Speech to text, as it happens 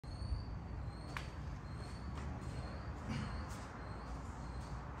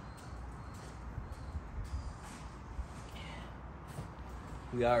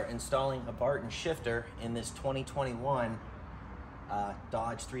We are installing a Barton shifter in this 2021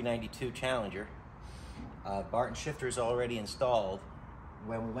 Dodge 392 Challenger. Barton shifter is already installed.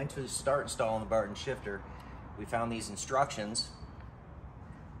 When we went to start installing the Barton shifter, we found these instructions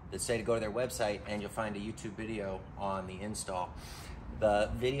that say to go to their website and you'll find a YouTube video on the install. The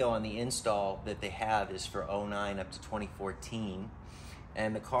video on the install that they have is for 09 up to 2014,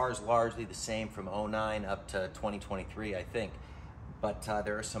 and the car is largely the same from 09 up to 2023, I think. But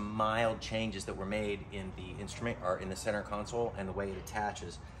there are some mild changes that were made in the instrument or in the center console and the way it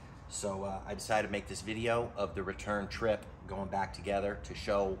attaches. So I decided to make this video of the return trip going back together to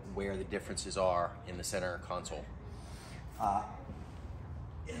show where the differences are in the center console.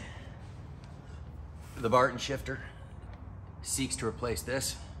 The Barton shifter seeks to replace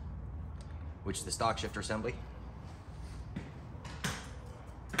this, which is the stock shifter assembly.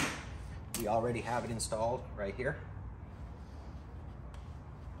 We already have it installed right here.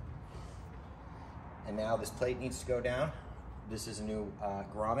 And now this plate needs to go down. This is a new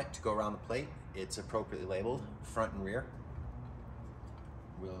grommet to go around the plate. It's appropriately labeled, front and rear.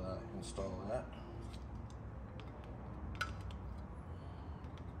 We'll install that.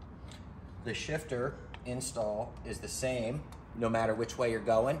 The shifter install is the same no matter which way you're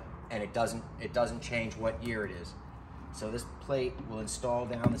going, and it doesn't change what year it is. So this plate will install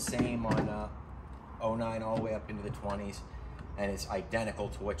down the same on 09 all the way up into the 20s, and it's identical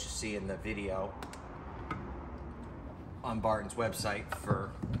to what you see in the video on Barton's website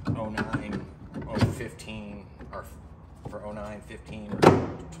for 09, 015, or for 09, 15,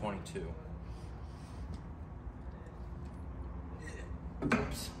 or 22.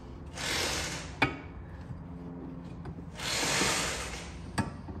 Oops.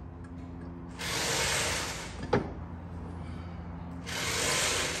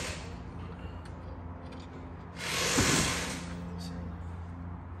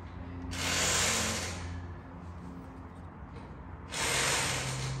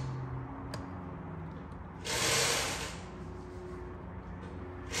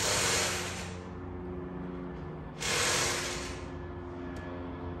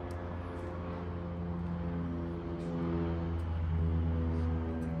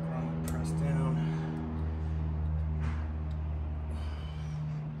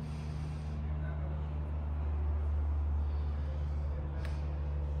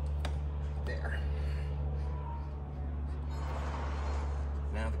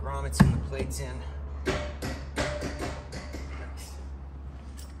 Now the grommet's in, the plate's in. Nice.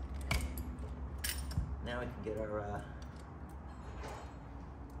 Now we can get our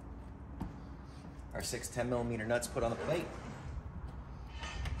 6 10mm nuts put on the plate.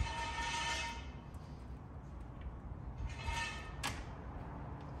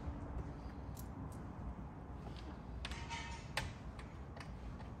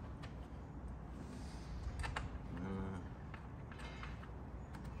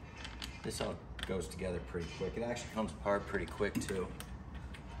 This all goes together pretty quick. It actually comes apart pretty quick too.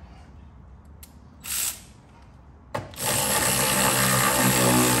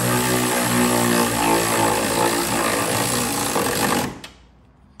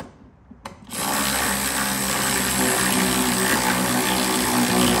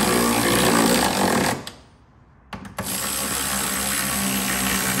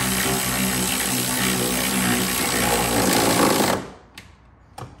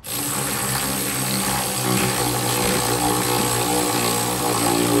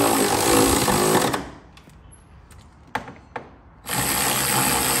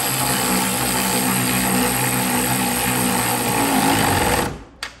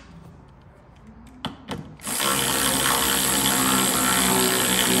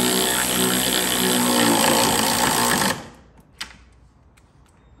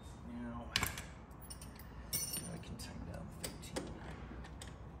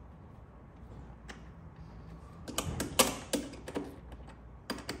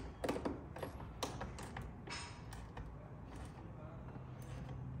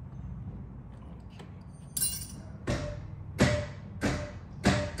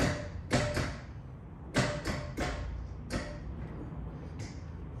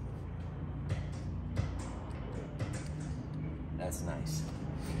 That's nice.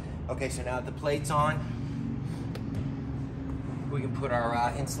 Okay, so now that the plate's on, we can put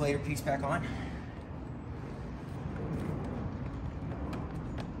our insulator piece back on.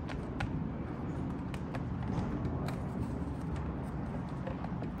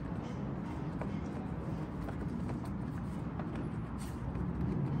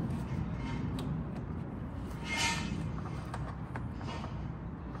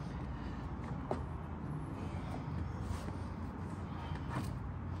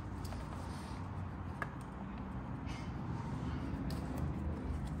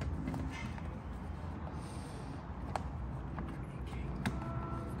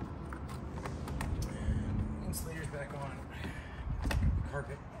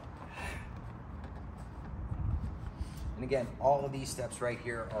 again, all of these steps right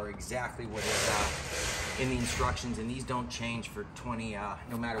here are exactly what is in the instructions, and these don't change for 20,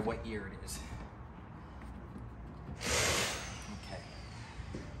 no matter what year it is. Okay.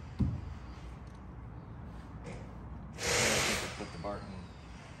 I think we'll put the Barton.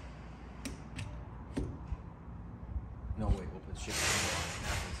 No, wait, we'll put shifter handle on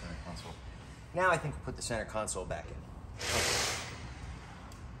after the center console. Now I think we'll put the center console back in. Okay.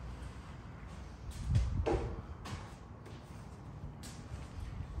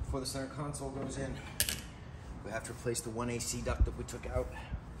 Before the center console goes in, we have to replace the one AC duct that we took out,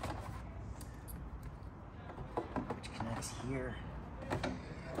 which connects here. The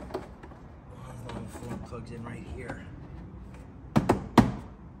long form plugs in right here.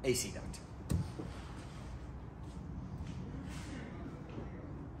 AC duct.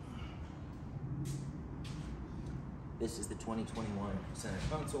 This is the 2021 center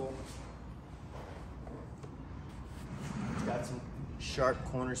console. It's got some sharp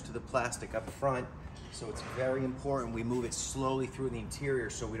corners to the plastic up front, so it's very important we move it slowly through the interior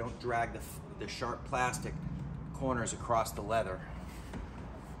so we don't drag the sharp plastic corners across the leather.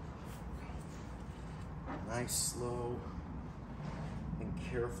 Nice, slow, and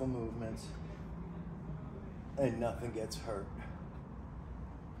careful movements, and nothing gets hurt.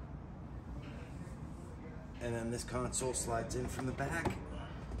 And then this console slides in from the back.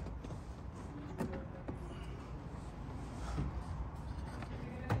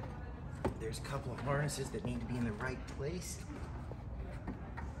 There's a couple of harnesses that need to be in the right place.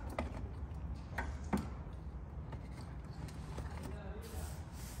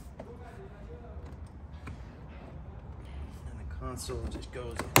 And the console just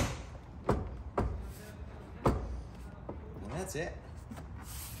goes in. And that's it.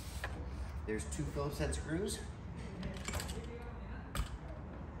 There's 2 Phillips head screws.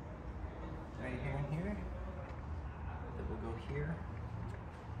 Right here and here. That will go here.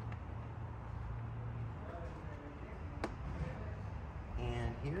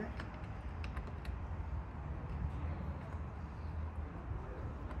 And here.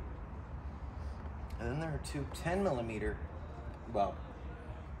 And then there are 2 10mm, well,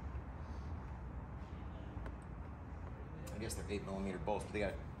 I guess they're 8mm bolts, but they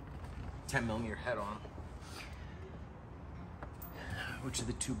got 10mm head on them, which are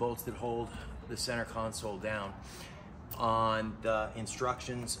the 2 bolts that hold the center console down. On the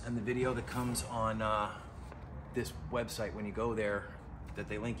instructions and the video that comes on this website, when you go there, that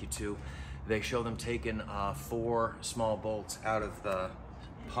they link you to, they show them taking 4 small bolts out of the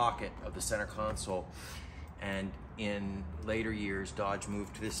pocket of the center console. And in later years, Dodge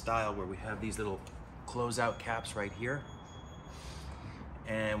moved to this style where we have these little closeout caps right here,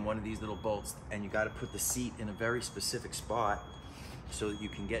 and one of these little bolts, and you got to put the seat in a very specific spot so that you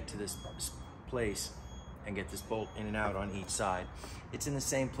can get to this place and get this bolt in and out on each side. It's in the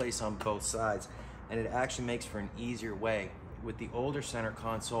same place on both sides, and it actually makes for an easier way. With the older center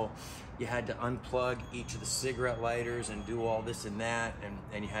console, you had to unplug each of the cigarette lighters and do all this and that,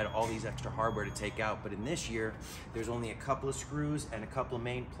 and you had all these extra hardware to take out. But in this year, there's only a couple of screws and a couple of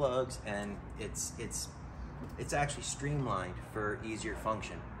main plugs, and it's actually streamlined for easier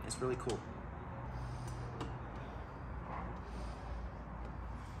function. It's really cool.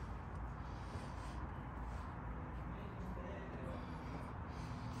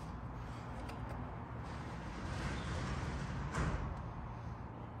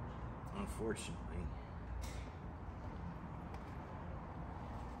 Unfortunately,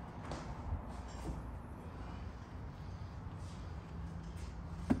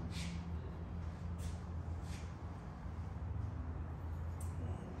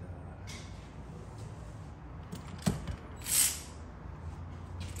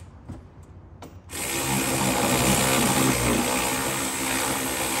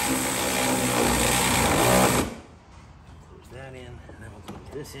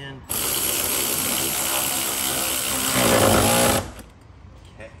 this in.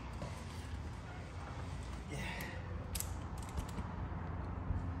 Okay. Yeah.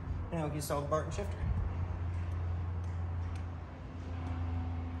 Now we can install the Barton shifter.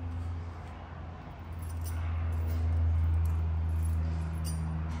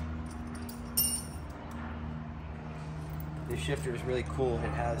 This shifter is really cool.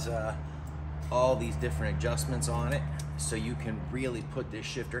 It has all these different adjustments on it, so you can really put this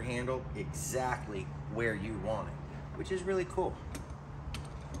shifter handle exactly where you want it, which is really cool.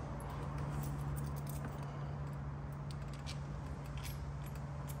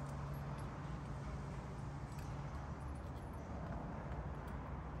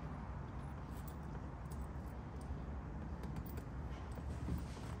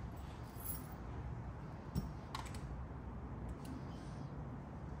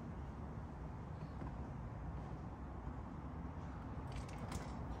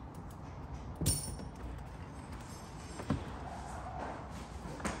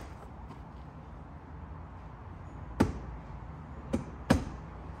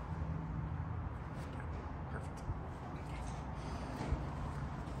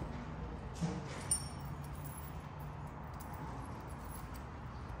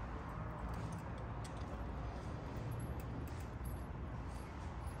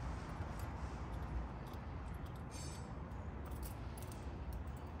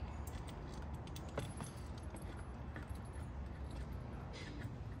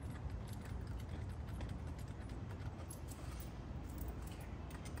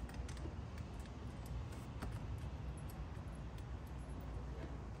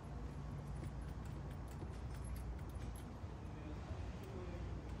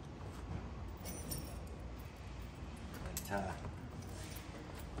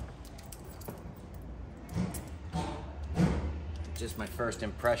 just my first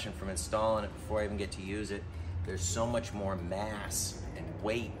impression from installing it before I even get to use it. There's so much more mass and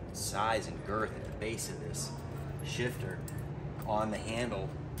weight, size and girth at the base of this shifter on the handle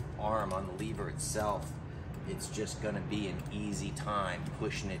arm, on the lever itself. It's just gonna be an easy time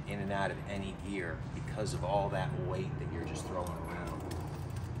pushing it in and out of any gear because of all that weight that you're just throwing around.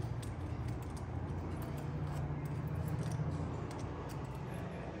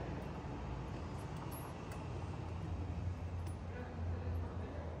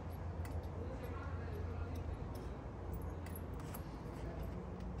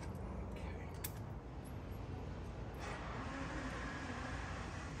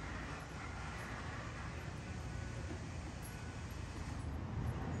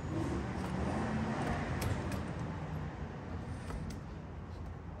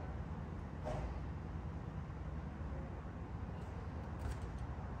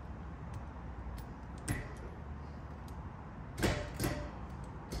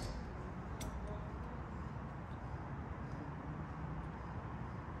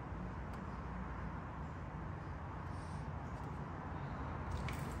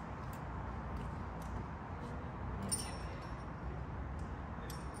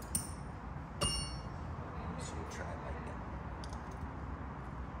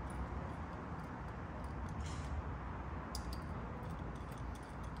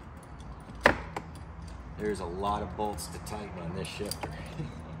 There's a lot of bolts to tighten on this shifter.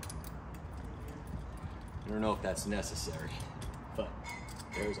 I don't know if that's necessary, but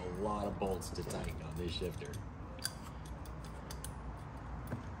there's a lot of bolts to tighten on this shifter.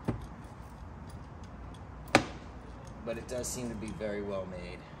 But it does seem to be very well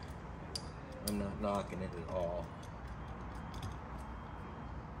made. I'm not knocking it at all.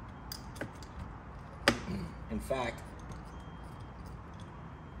 In fact,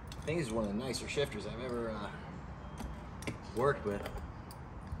 I think it's one of the nicer shifters I've ever worked with.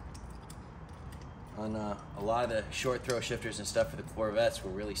 On a lot of the short throw shifters and stuff for the Corvettes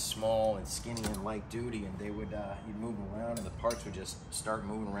were really small and skinny and light duty, and they would you'd move them around and the parts would just start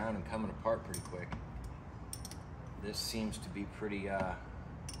moving around and coming apart pretty quick. This seems to be pretty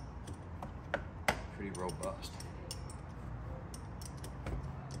robust.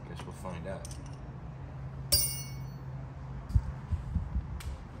 Guess we'll find out.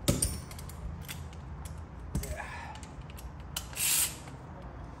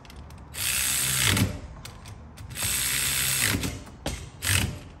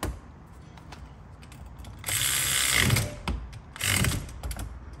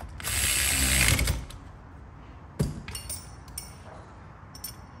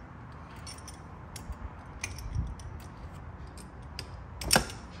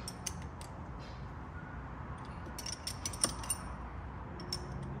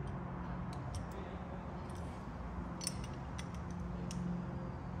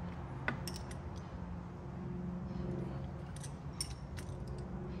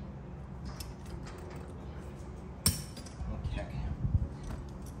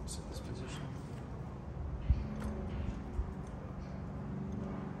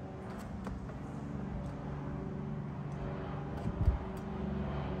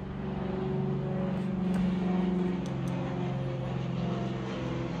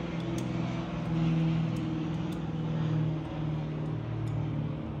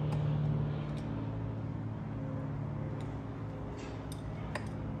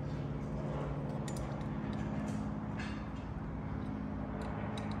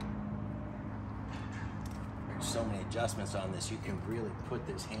 So many adjustments on this, you can really put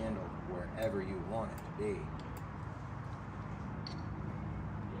this handle wherever you want it to be.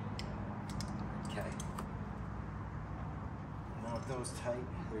 Okay. Now with those tight,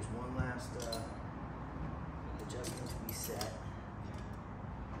 there's one last adjustment to be set.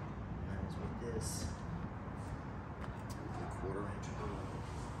 And that is with this, the 1/4 inch bolt.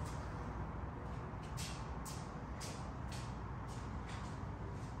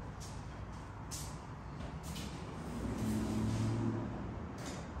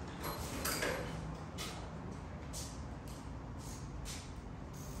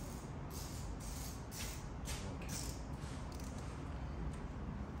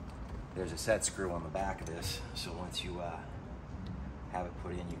 There's a set screw on the back of this, so once you have it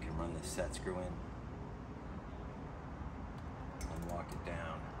put in, you can run this set screw in and lock it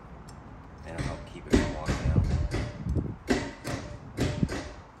down, and it'll help keep it from walking down.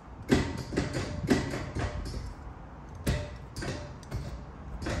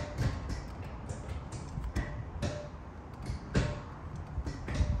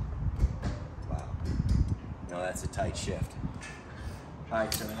 that's a tight shift. All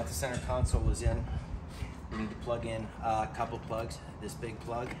right, so now that the center console is in, we need to plug in a couple plugs. This big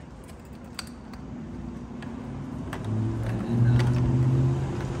plug, and then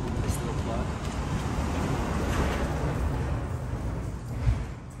this little plug.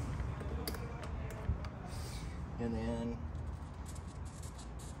 And then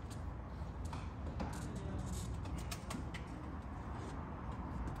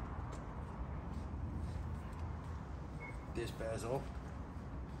this bezel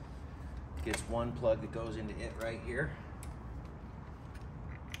gets one plug that goes into it right here.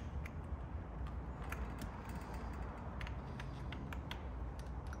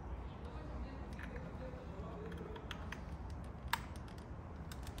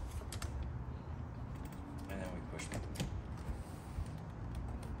 And then we push them.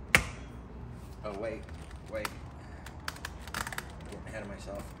 Oh, wait. Getting ahead of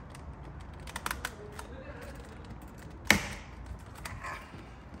myself.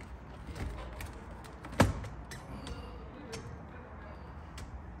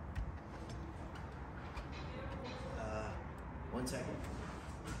 One second.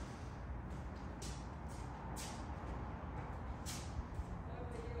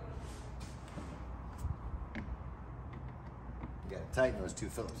 You gotta tighten those two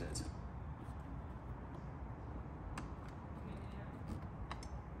Phillips heads.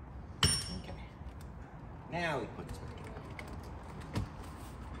 Okay. Now we put this back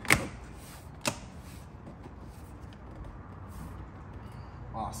in.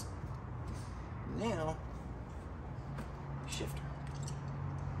 Awesome. Now, shifter.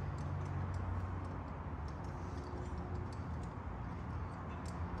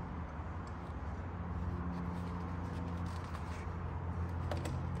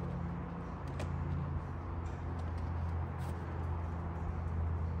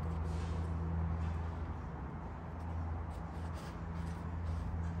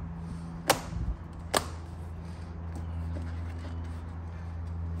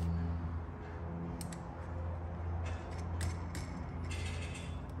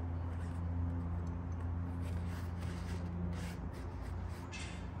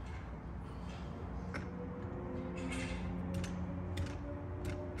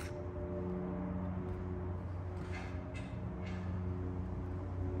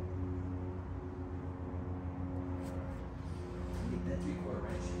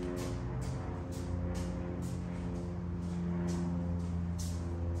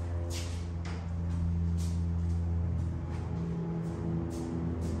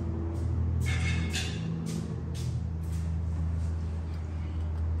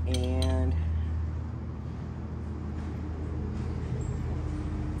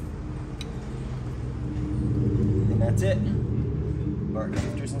 That's it. Barton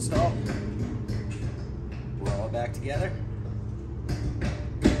shifter's installed. We're all back together.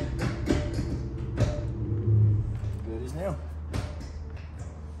 Good as new.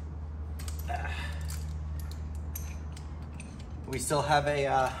 We still have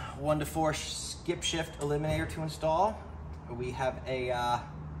a 1 to 4 skip shift eliminator to install. We have a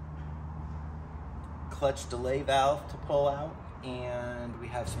clutch delay valve to pull out, and we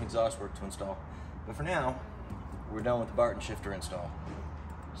have some exhaust work to install. But for now, we're done with the Barton shifter install.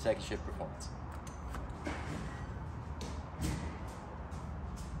 Second shift performance.